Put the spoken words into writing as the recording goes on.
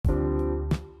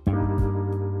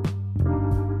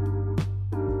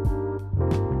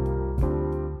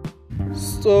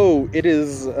So it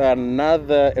is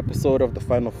another episode of the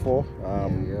Final Four.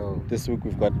 This week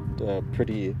we've got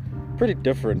pretty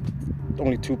different.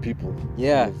 Only two people.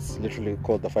 Yeah. It's literally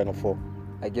called the Final Four.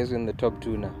 I guess we're in the top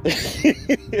two now.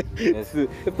 It's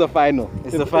the final.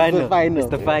 It's the final.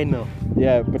 It's the final.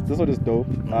 Yeah, but this one is dope.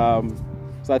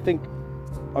 So I think,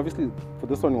 obviously, for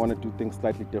this one we want to do things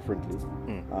slightly differently.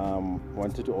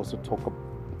 Wanted to also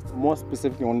more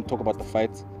specifically, want to talk about the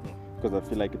fights, because I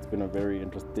feel like it's been a very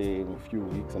interesting few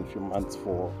weeks and few months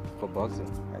for boxing.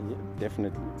 Yeah,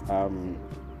 definitely.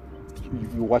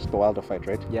 You watched the Wilder fight,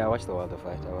 right? Yeah, I watched the Wilder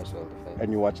fight.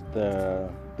 And you watched the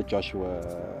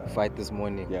Joshua fight this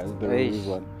morning. Yeah, the Ruiz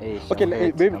one. Okay,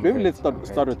 maybe let's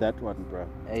start with that one, bro.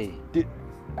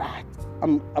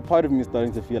 A part of me is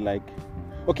starting to feel like,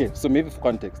 okay, so maybe for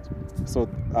context. So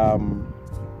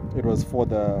it was for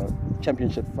the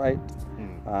championship fight.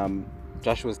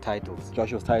 Joshua's titles.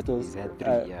 He's had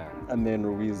 3, and then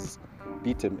Ruiz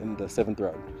beat him in the 7th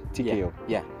round. TKO.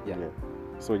 Yeah.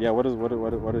 So yeah, what is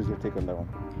your take on that one?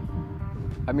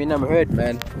 I mean, I'm hurt,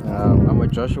 man. I'm a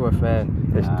Joshua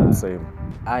fan. Same.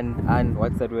 And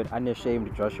what's that word?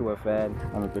 Unashamed Joshua fan.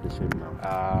 I'm a bit ashamed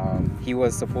now. He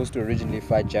was supposed to originally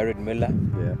fight Jared Miller.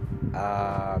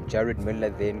 Yeah. Jared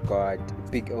Miller then got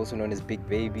also known as Big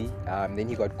Baby. Then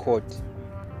he got caught.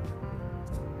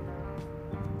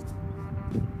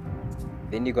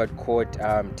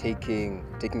 Taking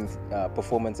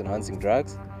performance enhancing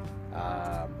drugs.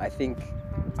 I think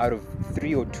out of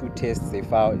 3 or 2 tests they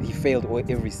found, he failed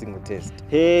every single test.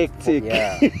 Hectic.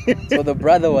 Yeah. So the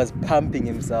brother was pumping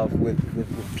himself with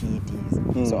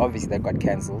PEDs. So obviously that got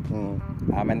cancelled.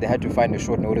 And they had to find a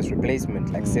short notice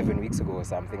replacement like 7 weeks ago or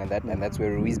something. And that's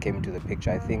where Ruiz came into the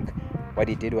picture. I think what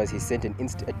he did was he sent a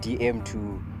DM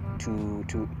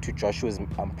to Joshua's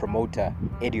promoter,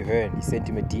 Eddie Hearn. He sent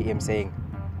him a DM saying,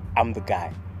 "I'm the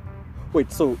guy."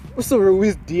 Wait, so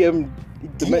Ruiz DM'd?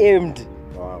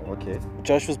 Wow, okay.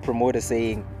 Joshua's promoter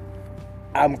saying,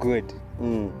 "I'm good.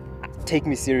 Take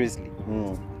me seriously."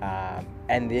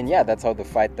 And then that's how the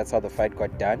fight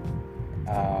got done.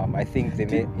 I think they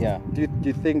made. Do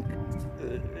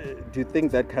you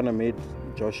think that kind of made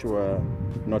Joshua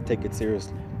not take it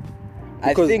seriously?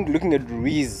 Because I think looking at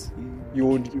Ruiz,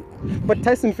 but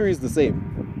Tyson Fury is the same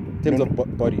in terms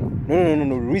of body.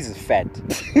 No. Ruiz is fat.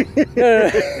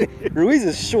 Ruiz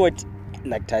is short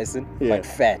like Tyson, but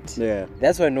fat. Yeah.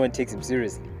 That's why no one takes him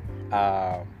seriously.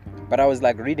 But I was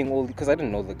like reading because I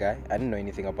didn't know the guy. I didn't know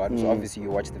anything about him. So obviously you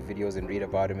watch the videos and read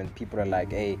about him, and people are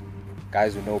like, hey,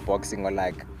 guys who know boxing are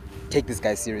like, take this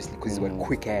guy seriously because he's got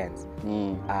quick hands.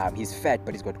 He's fat,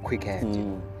 but he's got quick hands.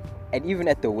 And even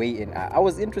at the weigh-in, I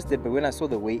was interested, but when I saw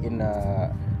the weigh-in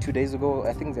 2 days ago,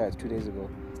 I think that was 2 days ago,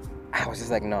 I was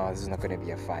just like, no, this is not going to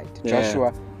be a fight.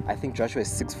 Yeah. I think Joshua is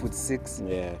 6'6".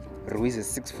 Yeah. Ruiz is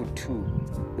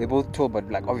 6'2". They're both tall, but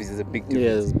like obviously there's a big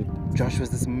difference. Joshua's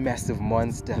this massive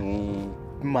monster,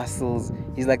 muscles.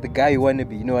 He's like the guy you want to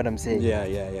be. You know what I'm saying? Yeah.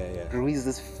 Ruiz is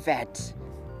this fat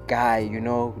guy,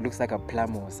 looks like a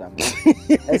plumber or something.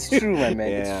 That's true, my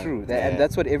man. It's true. And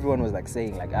that's what everyone was like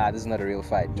saying, like, this is not a real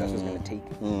fight. Joshua's gonna take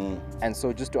it. And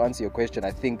so, just to answer your question,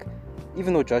 I think,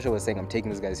 even though Joshua was saying, I'm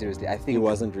taking this guy seriously, I think he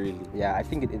wasn't really. Yeah, I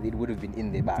think it would have been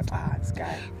in there, but this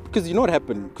guy. Because you know what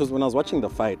happened? Because when I was watching the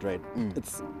fight, right,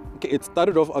 it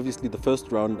started off, obviously, the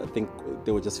first round, I think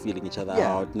they were just feeling each other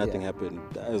out. Nothing happened,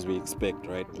 as we expect,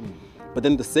 right? But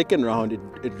then the second round,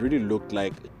 it really looked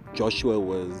like Joshua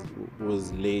was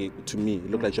late to me. It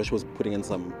looked like Joshua was putting in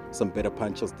some better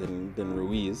punches than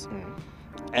Ruiz.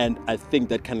 And I think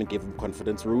that kind of gave him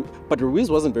confidence. But Ruiz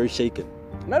wasn't very shaken.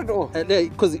 Not at all.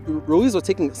 Because Ruiz was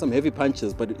taking some heavy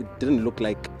punches, but it didn't look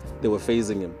like they were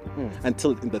phasing him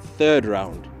until in the 3rd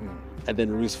round. And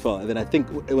then Ruiz fell. And then I think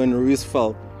when Ruiz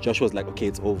fell, Joshua was like, okay,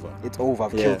 it's over. It's over.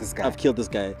 I've killed this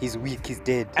guy. He's weak. He's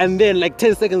dead. And then like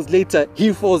 10 seconds later,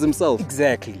 he falls himself.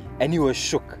 Exactly. And he was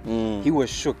shook. He was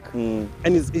shook. And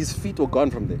his feet were gone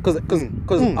from there. Because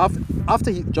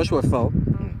after Joshua fell,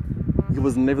 he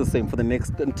was never the same for the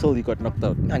next, until he got knocked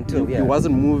out. He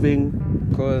wasn't moving.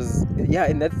 Because,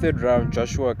 in that 3rd round,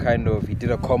 Joshua he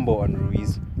did a combo on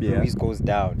Ruiz. Ruiz goes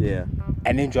down. Yeah.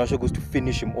 And then Joshua goes to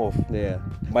finish him off. Yeah.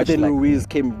 But then Ruiz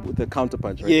came with a counter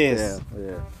punch, right? Yes.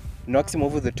 Yeah. Knocks him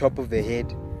over the top of the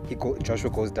head. Joshua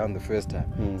goes down the first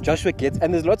time. Joshua gets,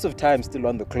 and there's lots of time still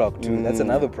on the clock too. That's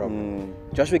another problem.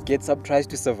 Joshua gets up, tries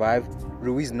to survive.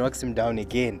 Ruiz knocks him down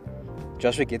again.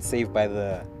 Joshua gets saved by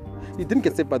the... He didn't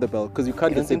get saved by the bell, because you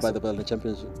can't get saved by the bell in a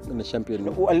champion.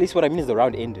 No, at least what I mean is the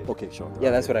round ended. Okay, sure.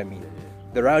 Yeah, that's what I mean.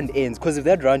 The round ends, because if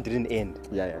that round didn't end,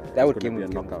 that would give him a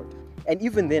knockout. And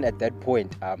even then, at that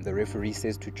point, the referee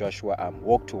says to Joshua,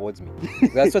 walk towards me.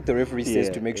 That's what the referee says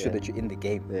to make sure that you're in the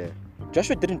game.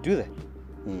 Joshua didn't do that.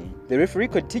 The referee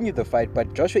continued the fight,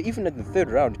 but Joshua, even at the third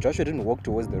round, Joshua didn't walk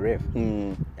towards the ref.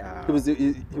 He was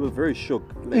very shook.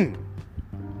 Like,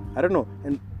 I don't know.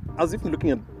 And I was even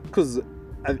looking at,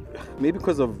 maybe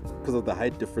because of the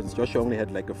height difference, Joshua only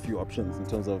had like a few options in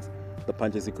terms of the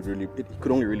punches. He could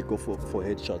only really go for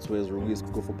headshots, whereas Ruiz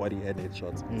could go for body and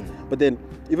headshots. But then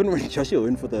even when Joshua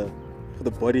went for the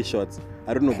body shots,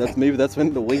 I don't know, that's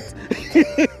when the weight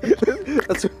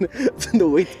that's when the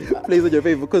weight plays in your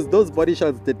favor, because those body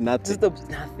shots did nothing.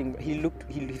 Nothing.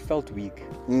 He felt weak.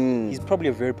 He's probably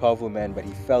a very powerful man, but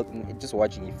he felt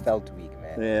weak,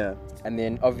 man. Yeah. And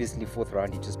then obviously fourth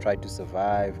round he just tried to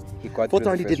survive. He got fourth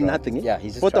round he did nothing. Yeah,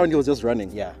 fourth round he was just running.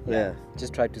 Yeah.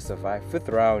 Just tried to survive. Fifth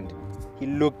round he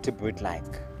looked a bit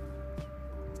like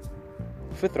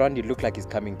he's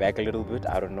coming back a little bit.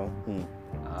 I don't know.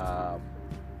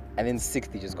 And then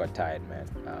sixth he just got tired, man.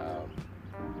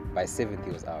 By seventh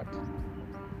he was out.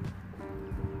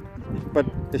 But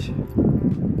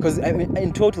because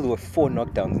in total there were 4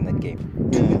 knockdowns in that game.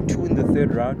 Two in the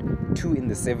third round, 2 in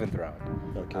the 7th round.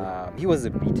 Okay. He was a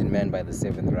beaten man by the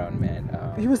 7th round, man.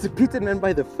 He was a beaten man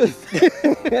by the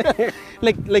 5th.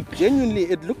 like genuinely,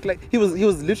 it looked like he was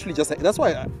literally just. That's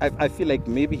why I feel like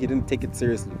maybe he didn't take it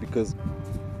seriously, because,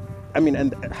 I mean,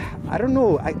 and I don't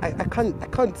know. I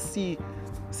can't see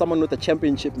someone with a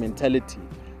championship mentality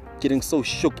getting so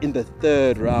shook in the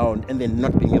 3rd round and then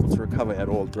not being able to recover at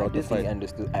all throughout the fight.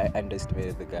 I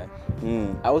underestimated the guy.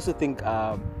 I also think,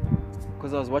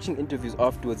 because I was watching interviews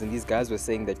afterwards, and these guys were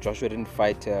saying that Joshua didn't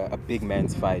fight a big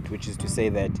man's fight, which is to say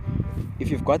that if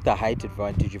you've got the height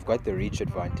advantage, you've got the reach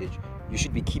advantage, you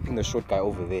should be keeping the short guy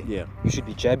over there. Yeah. You should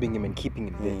be jabbing him and keeping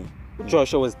him there.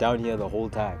 Joshua was down here the whole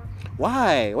time.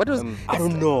 Why? What was? I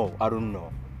don't know.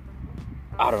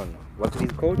 What's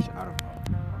his coach? I don't know.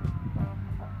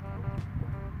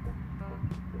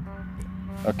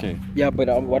 Okay. Yeah, but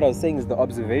what I was saying is the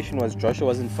observation was Joshua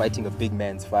wasn't fighting a big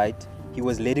man's fight. He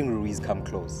was letting Ruiz come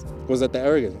close. Was that the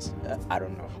arrogance? I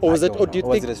don't know. Or was it? Or do you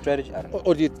think? Was it a strategy? I don't know.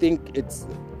 Or do you think it's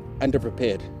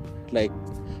underprepared? Like,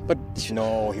 but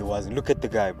no, he wasn't. Look at the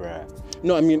guy, bruh.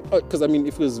 No, I mean, because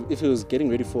if he was getting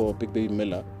ready for Big Baby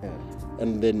Miller,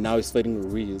 and then now he's fighting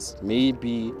Ruiz,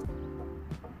 maybe.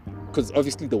 Because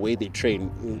obviously the way they train,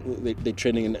 they're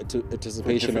training in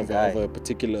anticipation of a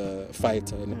particular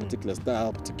fighter and a particular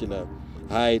style, particular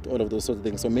height, all of those sort of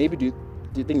things. So maybe do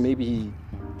you think maybe he?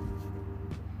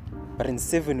 But in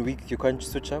 7 weeks you can't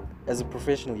switch up as a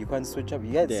professional. You can't switch up.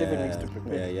 You had 7 weeks to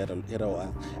prepare. Yeah, you had a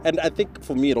while. And I think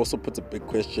for me it also puts a big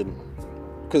question.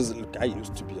 Because I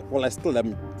used to be, I still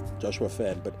am a Joshua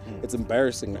fan, but it's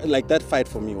embarrassing. Like that fight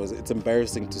for me it's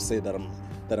embarrassing to say that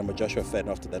I'm a Joshua fan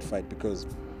after that fight, because.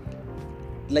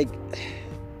 Like,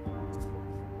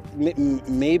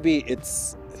 maybe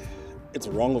it's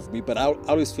wrong of me, but I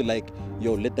always feel like,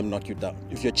 let them knock you down.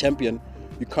 If you're champion,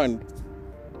 you can't.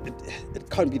 It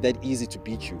can't be that easy to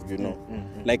beat you, you know.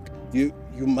 Like you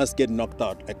must get knocked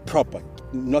out, like proper,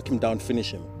 knock him down,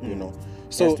 finish him, you know.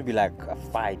 So it has to be like a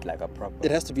fight, like a proper.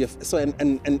 It has to be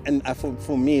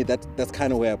for me that's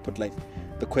kind of where I put like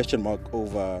the question mark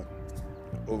over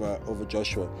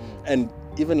Joshua. And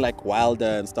even like Wilder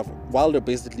and stuff. Wilder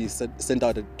basically sent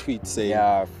out a tweet saying,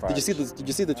 Did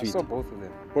you see the tweet? I saw both of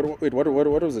them. What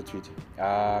was the tweet?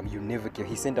 You never give.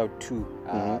 He sent out 2.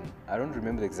 I don't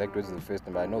remember the exact words of the first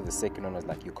one, but I know the second one was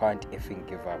like, you can't effing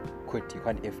give up. Quit. You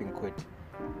can't effing quit.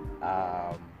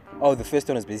 The first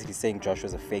one was basically saying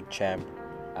Joshua's a fake champ.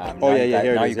 Now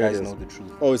you guys know the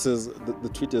truth. It says, the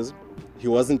tweet is, he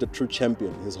wasn't a true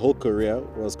champion. His whole career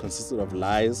was consisted of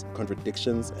lies,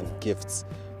 contradictions, and gifts.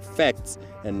 Facts,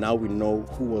 and now we know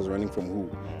who was running from who.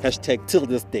 # till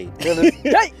this day.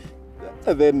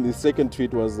 And then the second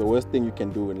tweet was, the worst thing you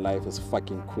can do in life is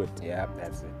fucking quit. Yeah,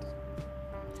 that's it.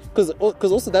 Because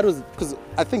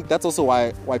I think that's also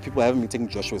why people haven't been taking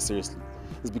Joshua seriously.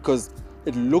 Is because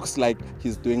it looks like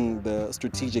he's doing the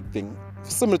strategic thing,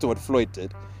 similar to what Floyd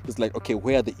did. It's like, okay,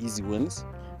 where are the easy wins?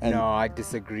 And no, I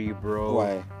disagree, bro.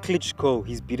 Why? Klitschko,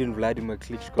 he's beaten Vladimir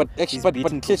Klitschko. But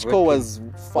Klitschko was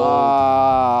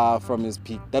far from his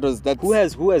peak. Who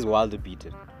has Wilder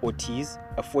beaten? Ortiz,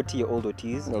 a 40-year-old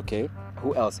Ortiz. Okay.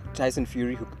 Who else? Tyson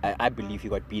Fury, who I believe he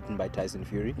got beaten by Tyson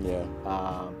Fury. Yeah.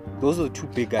 Those are the 2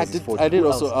 big guys. I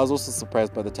was also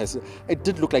surprised by the Tyson. It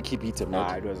did look like he beat him.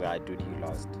 Nah, right? he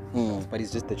lost. But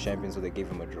he's just the champion, so they gave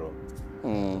him a draw.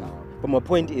 But my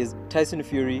point is, Tyson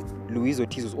Fury, Luis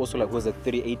Ortiz was also was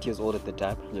 38 years old at the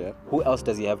time. Yeah. Who else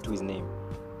does he have to his name?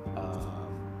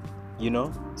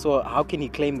 So how can he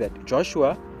claim that?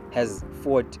 Joshua has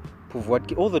fought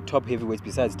Povetkin, all the top heavyweights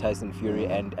besides Tyson Fury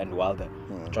and Wilder.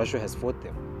 Joshua has fought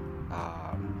them.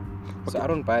 So I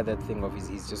don't buy that thing of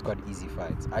he's just got easy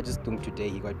fights. I just think today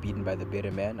he got beaten by the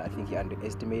better man. I think he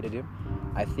underestimated him.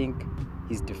 I think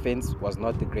his defense was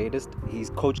not the greatest. His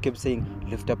coach kept saying,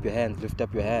 lift up your hands, lift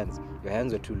up your hands. Your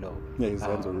hands are too low. Yeah, his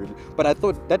hands were really... But I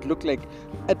thought that looked like...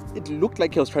 It looked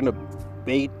like he was trying to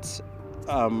bait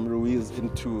Ruiz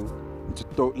into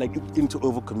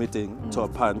overcommitting to a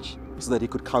punch so that he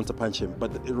could counter punch him.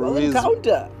 But Ruiz...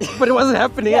 counter! But it wasn't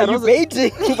happening. Yeah, you're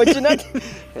baiting, but you're not...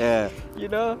 Yeah. You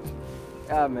know?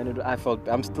 Ah, man,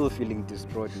 I'm still feeling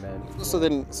destroyed, man. So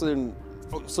then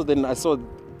I saw...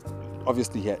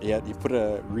 Obviously, he put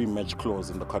a rematch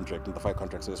clause in the contract, in the fight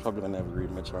contract, so he's probably gonna have a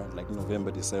rematch around like November,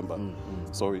 December,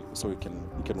 so he can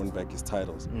win back his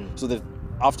titles. So that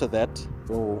after that,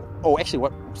 actually,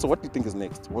 what do you think is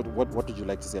next? What would you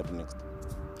like to see happen next?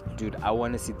 Dude, I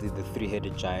want to see the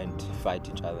three-headed giant fight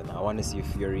each other now. I want to see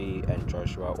Fury and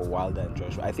Joshua, or Wilder and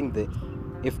Joshua. I think that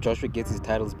if Joshua gets his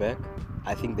titles back,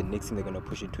 I think the next thing they're gonna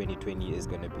push in 2020 is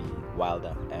gonna be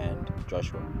Wilder and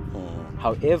Joshua.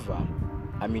 However,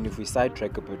 I mean, if we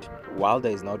sidetrack a bit, Wilder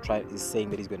is now saying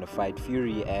that he's going to fight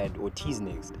Fury and Ortiz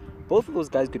next. Both of those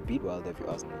guys could beat Wilder, if you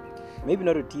ask me. Maybe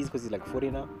not Ortiz because he's like 40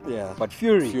 now. Yeah. But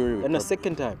Fury and a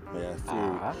second time. Yeah,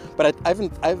 Fury. But I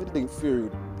haven't think Fury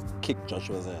would kick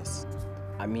Joshua's ass.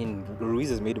 I mean, Ruiz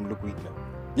has made him look weak now.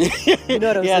 You know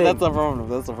what I'm saying? Yeah, that's a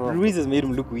problem. Ruiz has made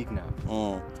him look weak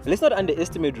now. Let's not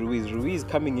underestimate Ruiz. Ruiz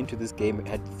coming into this game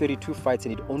had 32 fights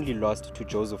and he'd only lost to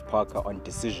Joseph Parker on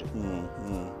decision.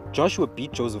 Joshua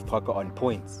beat Joseph Parker on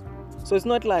points. So it's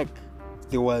not like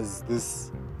there was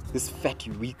this fat,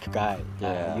 weak guy.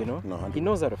 You know? No, he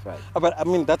knows how to fight. But I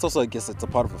mean, that's also, I guess, it's a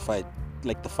part of a fight.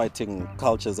 Like the fighting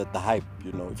cultures at the hype,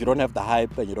 you know. If you don't have the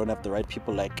hype and you don't have the right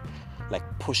people like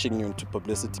pushing you into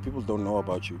publicity, people don't know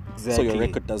about you. Exactly. So your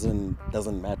record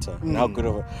doesn't matter. And how good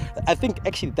of I think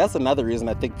actually that's another reason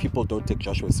I think people don't take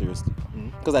Joshua seriously.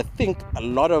 Because I think a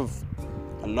lot of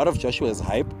Joshua is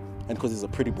hype, and because he's a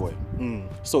pretty boy.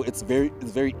 So it's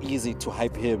very easy to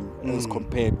hype him as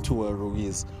compared to a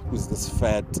Ruiz who's this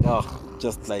fat,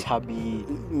 just like chubby.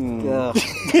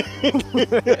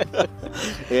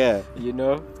 Yeah. You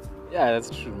know? Yeah, that's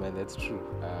true, man. That's true.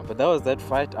 But that was that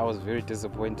fight. I was very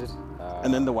disappointed.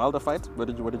 And then the Wilder fight. What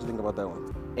did you think about that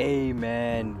one? Hey,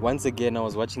 man. Once again, I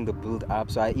was watching the build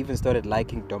up, so I even started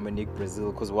liking Dominic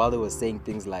Brazil because Wilder was saying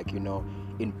things like, you know,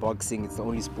 in boxing, it's the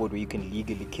only sport where you can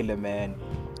legally kill a man,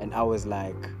 and I was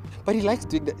like, but he likes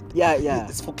doing that. Yeah.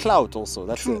 It's for clout also.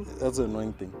 That's true. That's an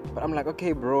annoying thing. But I'm like,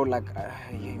 okay, bro. Like,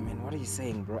 yeah, man, what are you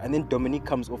saying, bro? And then Dominic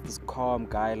comes off this calm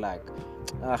guy, like,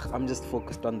 I'm just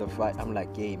focused on the fight. I'm like,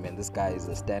 yeah, man, this guy is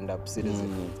a stand-up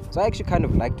citizen. So I actually kind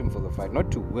of liked him for the fight,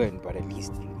 not to win, but at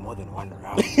least more than one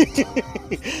round.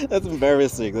 That's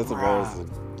embarrassing. That's embarrassing.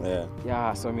 Yeah.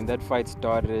 Yeah. So I mean, that fight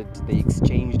started. They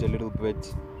exchanged a little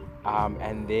bit,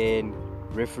 and then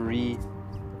referee.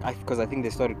 Because I think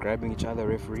they started grabbing each other.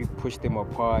 Referee pushed them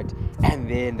apart, and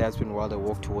then that's when Wilder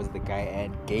walked towards the guy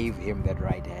and gave him that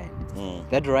right hand.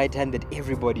 That right hand that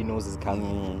everybody knows is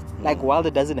coming. Like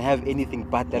Wilder doesn't have anything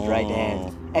but that right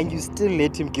hand, and you still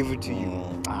let him give it to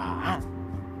you.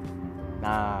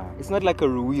 Nah, it's not like a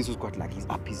Ruiz who's got like he's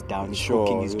up, he's down, he's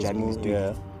hooking, he's jabbing, he's doing.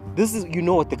 Yeah. This is, you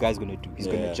know what the guy's gonna do. He's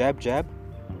gonna jab,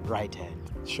 right hand.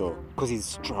 Sure. Because he's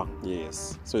strong.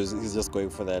 Yes. So he's just going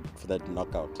for that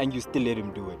knockout. And you still let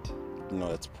him do it. No,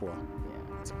 that's poor.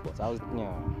 Yeah, it's poor. So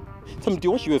Tom, do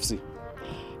you watch UFC?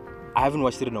 I haven't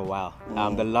watched it in a while.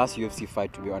 The last UFC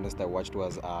fight, to be honest, I watched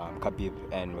was Khabib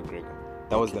and McGregor.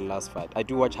 That was the last fight. I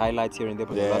do watch highlights here and there,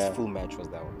 but the last full match was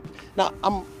that one.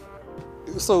 Now,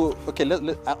 so okay,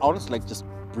 I'll just like just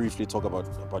briefly talk about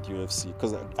UFC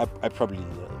because I probably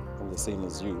am the same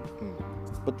as you.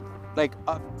 But like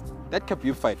that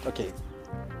Khabib fight, okay.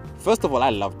 First of all, I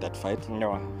loved that fight.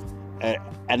 No.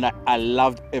 And I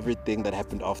loved everything that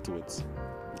happened afterwards.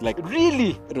 Like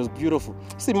really, it was beautiful.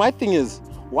 See, my thing is,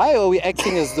 why are we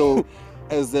acting as though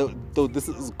this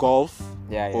is golf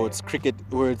or it's cricket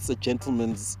or it's a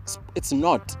gentleman's? It's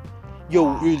not.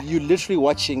 You're literally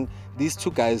watching these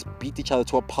two guys beat each other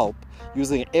to a pulp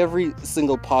using every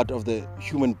single part of the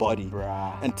human body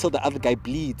until the other guy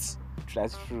bleeds.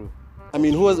 That's true. I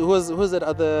mean, who was that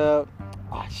other?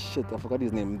 Ah, shit! I forgot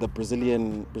his name. The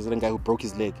Brazilian guy who broke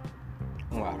his leg.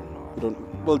 Oh, I don't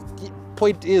know. Well,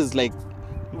 point is like,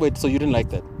 wait. So you didn't like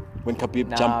that when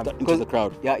Khabib jumped into the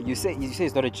crowd? Yeah, you say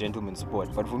it's not a gentleman's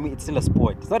sport, but for me, it's still a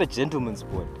sport. It's not a gentleman's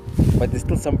sport, but there's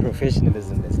still some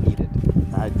professionalism that's needed.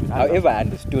 However, I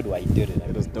understood why he did it.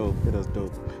 It was dope.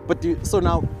 But so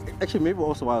now, actually, maybe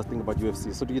also while I was thinking about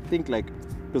UFC. So do you think like,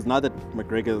 because now that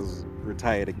McGregor's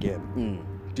retired again,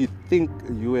 do you think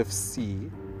UFC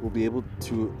will be able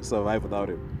to survive without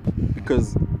him?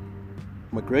 Because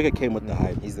McGregor came with the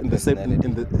hype. He's the in the same,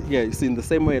 personality. you see, in the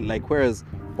same way, like whereas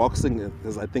boxing,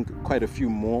 there's I think quite a few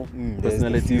more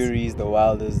personalities. The Furies, the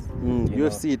Wilders.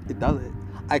 UFC, it does.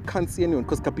 I can't see anyone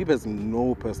because Khabib has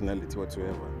no personality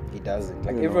whatsoever. He doesn't.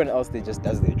 Like everyone else, they just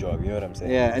does their job. You know what I'm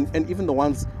saying? Yeah, and even the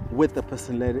ones with the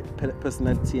personality,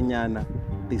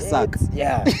 they suck.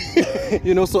 Yeah.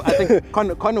 So I think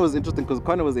Conor was interesting because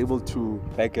Conor was able to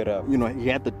back it up. He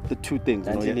had the two things.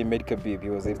 Until he made Khabib, he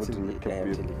was able to make Khabib.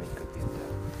 Until he made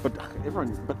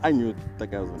Khabib. But I knew that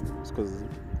guy was on it because the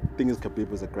thing is Khabib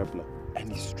was a grappler.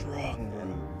 And he's strong,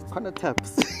 man. Conor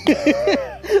taps.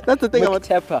 That's the thing about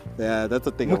Tapper. Yeah, that's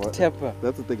the thing about Tapper.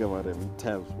 That's the thing about him. He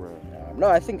taps, bro. No,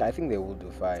 I think they will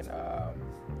do fine.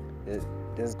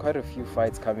 There's quite a few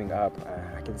fights coming up.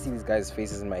 I can see these guys'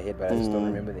 faces in my head, but I just don't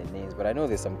remember their names. But I know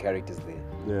there's some characters there.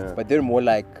 Yeah. But they're more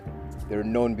like they're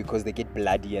known because they get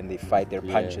bloody and they fight their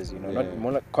punches. Not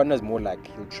more like Connor's more like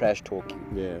he'll trash talk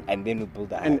you. Yeah. And then he'll build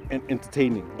that. And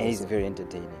entertaining. And he's very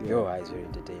entertaining. Yeah. He's very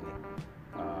entertaining.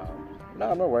 No,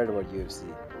 I'm not worried about UFC.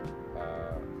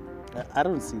 I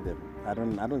don't see them. I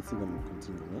don't see them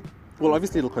continuing. Well,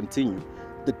 obviously it'll continue.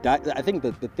 I think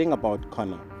that the thing about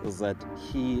Conor is that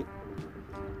he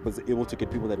was able to get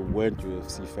people that weren't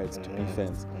UFC fans to be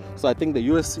fans. So I think the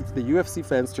UFC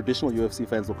fans, traditional UFC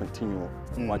fans, will continue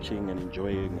watching and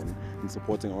enjoying and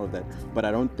supporting all of that. But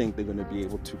I don't think they're going to be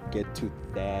able to get to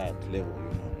that level,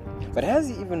 But has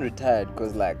he even retired?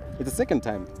 Because it's the second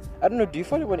time. I don't know. Do you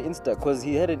follow him on Insta? Because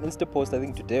he had an Insta post I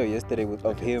think today or yesterday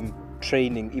of him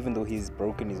training, even though he's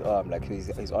broken his arm. Like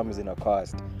his arm is in a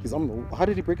cast. His arm? How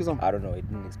did he break his arm? I don't know. It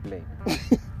didn't explain.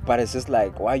 But it's just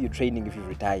like, why are you training if you've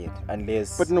retired?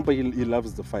 Unless. But he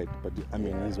loves the fight. But I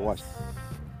mean, he's washed.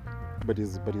 But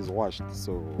he's washed.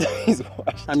 So he's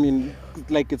washed. I mean,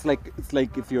 it's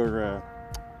like if you're a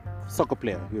soccer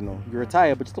player, you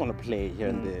retire, but you still want to play here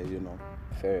and there,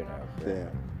 Fair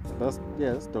enough.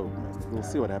 That's dope, man. We'll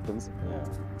see what happens. Yeah.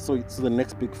 So the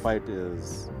next big fight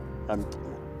is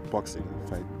boxing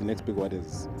fight. The next big one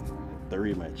is the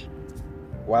rematch.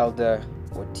 Wilder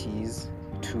Ortiz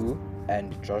 2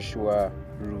 and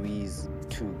Joshua-Ruiz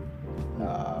 2.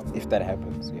 If that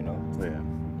happens,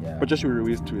 Yeah. But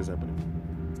Joshua-Ruiz 2 is happening.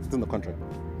 It's in the contract.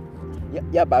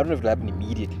 Yeah, but I don't know if it'll happen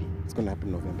immediately. It's gonna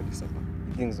happen November, December.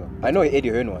 You think so? I know Eddie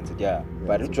Hearn wants it,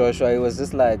 but Joshua, he was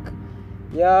just like,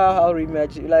 I'll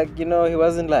rematch. He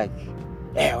wasn't like,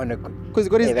 I want to go. Because he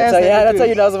got his ass that's how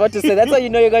I was about to say. That's how you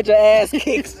know you got your ass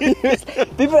kicked.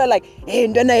 People are like, hey,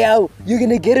 Ndana, you're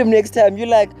going to get him next time. You're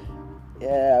like,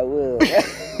 yeah, I will.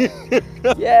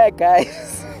 Yeah,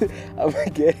 guys. I'm going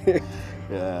to get him.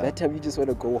 Yeah. That time you just want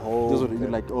to go home. You're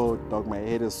like, oh, dog, my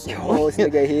head is so oh, this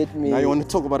nigga hit me. Now you want to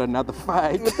talk about another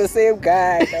fight. With the same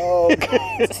guy. No,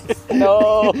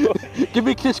 no. Give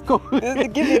me Klitschko.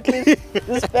 Give me Klitschko.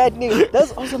 This fat nigga.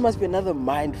 That also must be another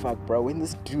mind fuck, bro. When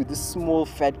this small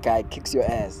fat guy kicks your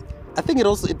ass. I think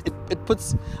it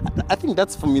puts. I think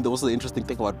that's for me also the interesting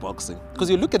thing about boxing, because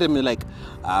you look at him and you're like,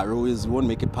 Ruiz, you won't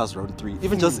make it past round 3,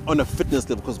 even just on a fitness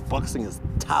level, because boxing is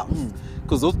tough.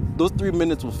 Because those 3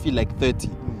 minutes will feel like 30,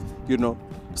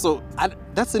 So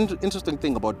that's an interesting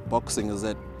thing about boxing is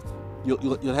that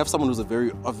you'll have someone who's a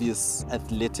very obvious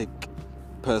athletic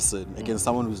person against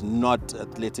someone who's not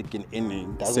athletic in any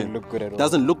sense. Doesn't look good at all.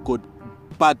 Doesn't look good,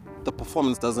 but the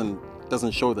performance doesn't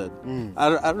show that.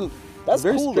 I don't. That's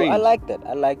very cool. strange. I like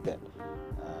that.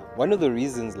 One of the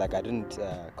reasons, I didn't,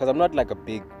 because I'm not a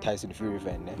big Tyson Fury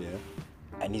fan. Yeah.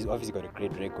 And he's obviously got a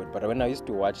great record. But when I used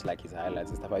to watch his highlights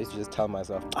and stuff, I used to just tell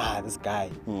myself, this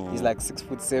guy, he's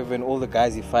 6'7". All the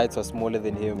guys he fights are smaller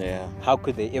than him. Yeah. How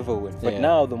could they ever win? But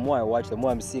now the more I watch, the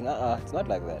more I'm seeing, it's not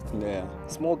like that. Yeah.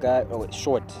 Small guy,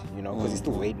 short, because he's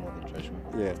still weighed more than Joshua.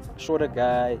 Yeah. Shorter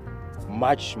guy,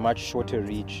 much, much shorter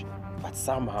reach. But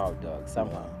somehow,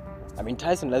 somehow. I mean,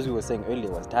 Tyson, as we were saying earlier,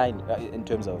 was tiny in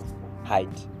terms of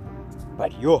height.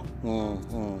 But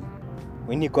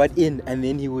when he got in and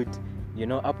then he would,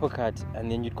 uppercut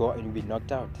and then you'd go and you'd be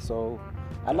knocked out. So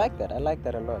I like that. I like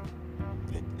that a lot.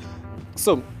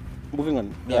 So, moving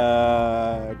on.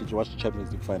 Yeah. Did you watch the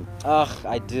Champions League final?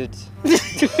 I did.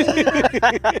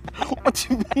 What do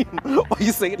you mean? Why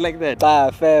you say it like that?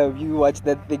 Fam, you watched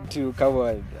that thing too. Come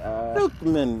on. Look,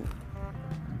 man.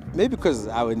 Maybe because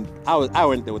I went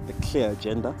there with the clear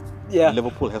agenda. Yeah.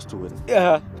 Liverpool has to win.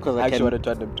 Yeah. Because I actually wanted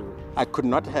Tottenham to win. I could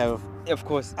not have. Of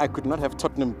course. I could not have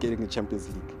Tottenham getting the Champions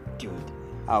League. Dude.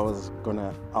 I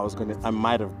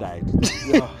might have died.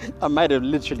 Yeah. I might have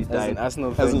literally died. As an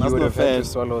Arsenal fan, you would have had to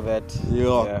swallow that.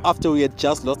 Yeah. After we had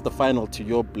just lost the final to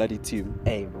your bloody team.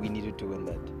 Hey, we needed to win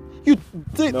that.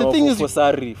 The thing is, for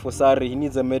Sarri, he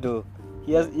needs a medal.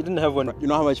 He didn't have one. You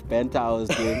know how much banter I was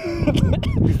doing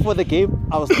before the game.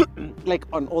 I like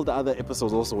on all the other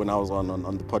episodes also when I was on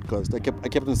the podcast, I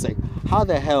kept on saying, how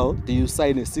the hell do you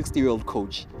sign a 60-year-old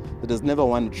coach that has never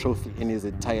won a trophy in his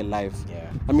entire life? Yeah.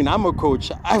 I mean, I'm a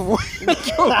coach. I've won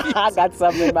trophies. I got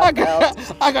some in my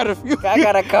belt. I got a few. I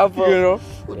got a couple. You know?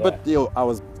 Yeah. But I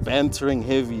was bantering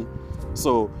heavy.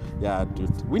 So yeah,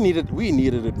 dude, we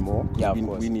needed it more. Yeah,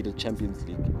 we needed Champions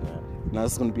League. Yeah. Now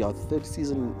this is going to be our third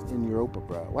season in Europa,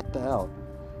 bro. What the hell?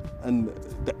 And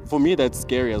for me, that's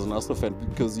scary as an Arsenal fan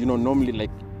because normally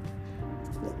like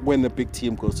when the big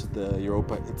team goes to the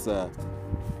Europa, it's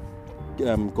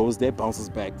goes there, bounces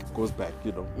back, goes back.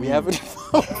 We haven't.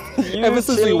 Ever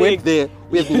since we went there,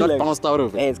 we have not bounced out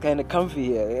of it. Hey, it's kind of comfy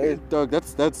here. Dog,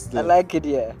 that's. I like it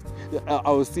here. I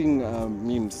was seeing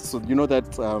memes. So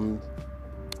that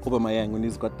Aubameyang when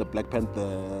he's got the Black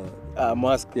Panther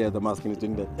mask. Yeah, the mask and he's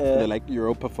doing that. They're like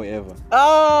Europa forever.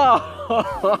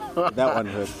 Oh! That one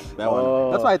hurt. That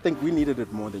one. That's why I think we needed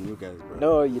it more than you guys, bro.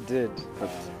 No, you did.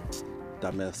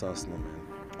 Dumbass Arsenal, man.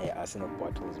 Hey, Arsenal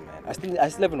bottles, man. I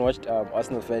still haven't watched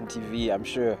Arsenal Fan TV. I'm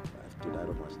sure. Dude, I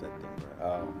don't watch that thing,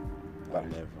 bro. I'll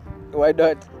never. Why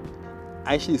not?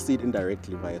 I actually see it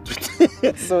indirectly via Twitter.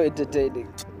 It's so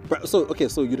entertaining. So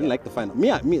you didn't like the final. Me,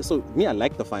 I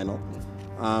liked the final.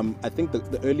 I think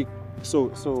the early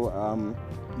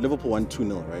Liverpool won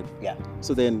 2-0, right? Yeah.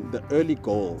 So then the early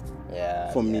goal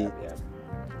for me. Yeah.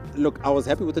 Look, I was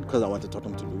happy with it because I wanted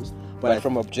Tottenham to lose. But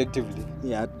from objectively.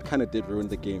 Yeah, it kind of did ruin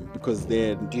the game because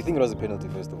then. Do you think it was a penalty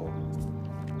first of all?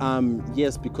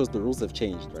 Yes, because the rules have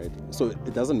changed, right? So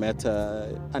it doesn't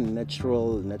matter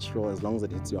unnatural, natural, as long as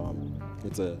it hits your arm.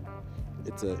 It's a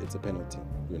penalty,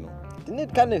 Didn't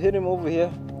it kind of hit him over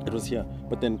here? It was here,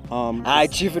 but then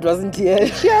Chief, it wasn't here.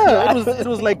 Yeah, it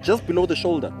was like just below the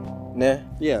shoulder. Nah.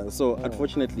 Yeah, so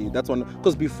unfortunately that's one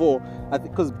because before I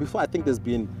think there's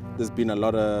been a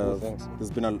lot of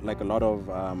a lot of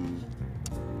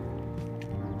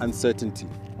uncertainty,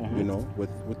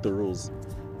 with the rules.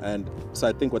 And so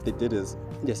I think what they did is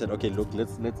they said, okay, look,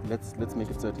 let's make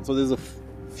it certain. So there's a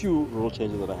few rule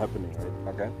changes that are happening,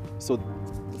 right? Okay.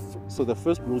 So the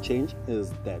first rule change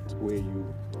is that where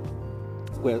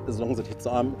as long as it hits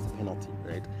arm, it's a penalty,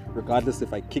 right? Regardless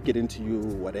if I kick it into you,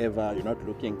 whatever, you're not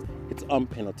looking, it's arm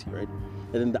penalty, right?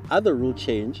 And then the other rule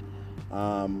change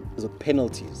is with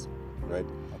penalties, right?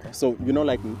 Okay. So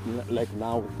like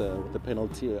now with the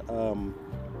penalty,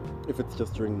 if it's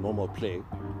just during normal play.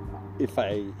 If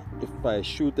I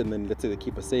shoot and then let's say the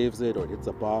keeper saves it or it's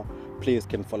a bar, players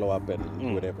can follow up and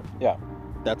do whatever. Yeah,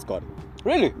 that's gone.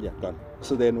 Really? Yeah, gone.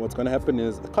 So then what's going to happen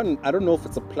is I don't know if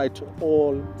it's applied to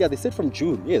all. Yeah, they said from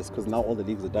June. Yes, because now all the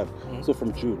leagues are done. So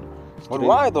from June. But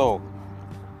why though?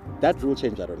 That rule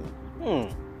change, I don't know.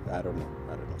 I don't know.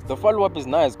 The follow-up is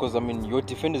nice because your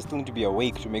defenders still need to be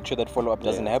awake to make sure that follow-up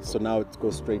doesn't happen. So now it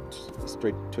goes straight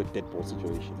to a dead ball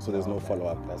situation. So there's no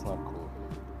follow-up. That's not cool.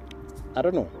 I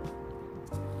don't know.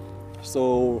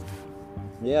 So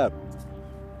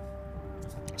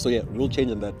rule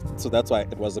change in that. So that's why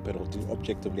it was a penalty.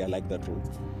 Objectively, I like that rule.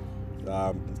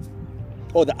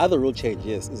 The other rule change,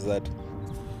 yes, is that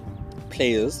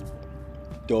players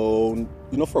don't,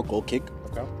 for a goal kick,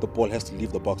 the ball has to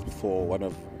leave the box before one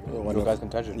of guys can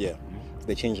touch it. Yeah,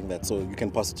 they're changing that so you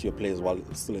can pass it to your players while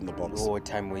it's still in the box.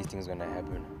 Time wasting is gonna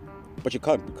happen. But you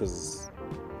can't because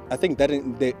I think that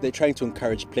they're trying to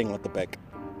encourage playing at the back.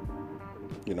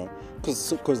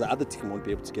 Because the other team won't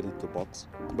be able to get into the box,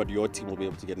 but your team will be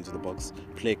able to get into the box,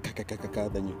 play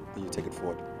then you take it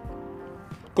forward.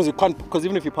 Because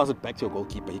even if you pass it back to your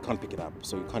goalkeeper, he can't pick it up,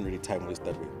 so you can't really time waste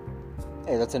that way.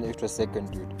 Hey, that's an extra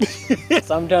second, dude.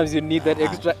 Sometimes you need that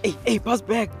extra. Hey, pass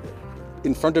back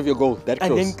in front of your goal, that close,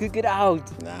 and then kick it out.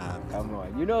 Nah, come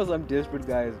on. Some desperate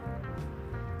guys.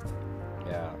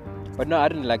 Yeah, but no, I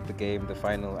didn't like the game, the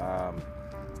final.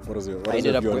 I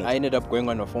ended up going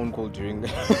on a phone call during the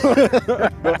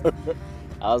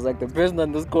I was like, the person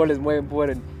on this call is more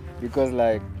important because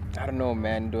I don't know,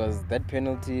 man, it was that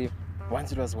penalty.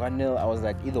 Once it was 1-0, I was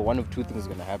like, either one of two things is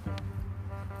going to happen.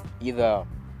 Either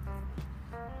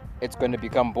it's going to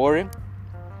become boring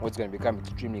or it's going to become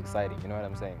extremely exciting, you know what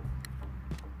I'm saying?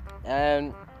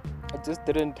 And it just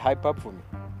didn't hype up for me.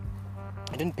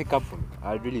 It didn't pick up for me.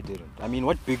 I really didn't.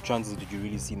 What big chances did you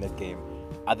really see in that game?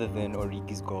 Other than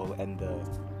Origi's goal and the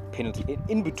penalty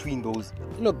in between those.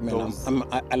 Look, man,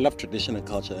 I love tradition and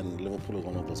culture, and Liverpool is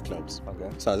one of those clubs. Okay.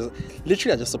 So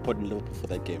I just supported Liverpool for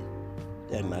that game,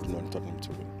 and I didn't want Tottenham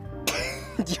to win.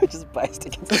 You're just biased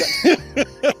against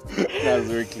that. I was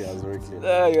very clear.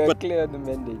 You're clear on the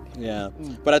mandate. Yeah,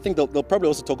 but I think they'll probably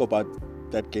also talk about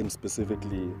that game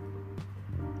specifically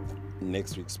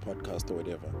next week's podcast or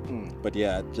whatever. But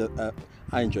yeah,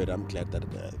 I enjoyed it. I'm glad that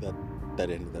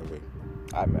ended that way.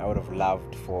 I mean, I would have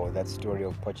loved for that story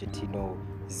of Pochettino,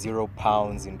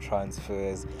 £0 in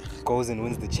transfers, goes and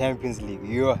wins the Champions League.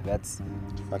 Yeah, that's...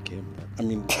 Fuck him. I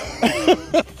mean...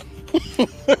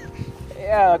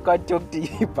 yeah, I can't talk to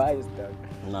you biased, dog.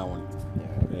 Nah, one.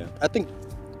 Yeah. I think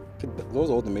those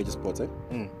are all the major sports, eh?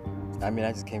 I mean,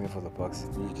 I just came here for the box.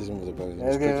 You just went for the box. I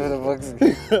just came here for the box.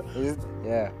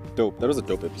 Yeah. Dope. That was a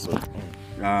dope episode.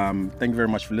 Thank you very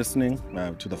much for listening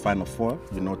to the Final Four.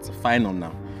 You know, it's a final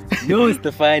now. No, it's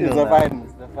the final. It's the final.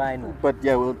 It's the final. But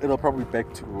yeah, it'll probably be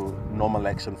back to normal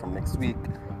action from next week.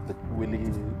 But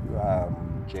Willie,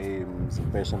 James,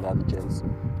 Pesh and the other gents,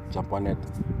 jump on it.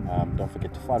 Don't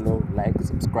forget to follow, like,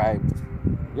 subscribe.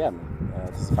 Yeah, man.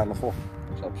 This is Final Four.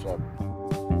 Sharp.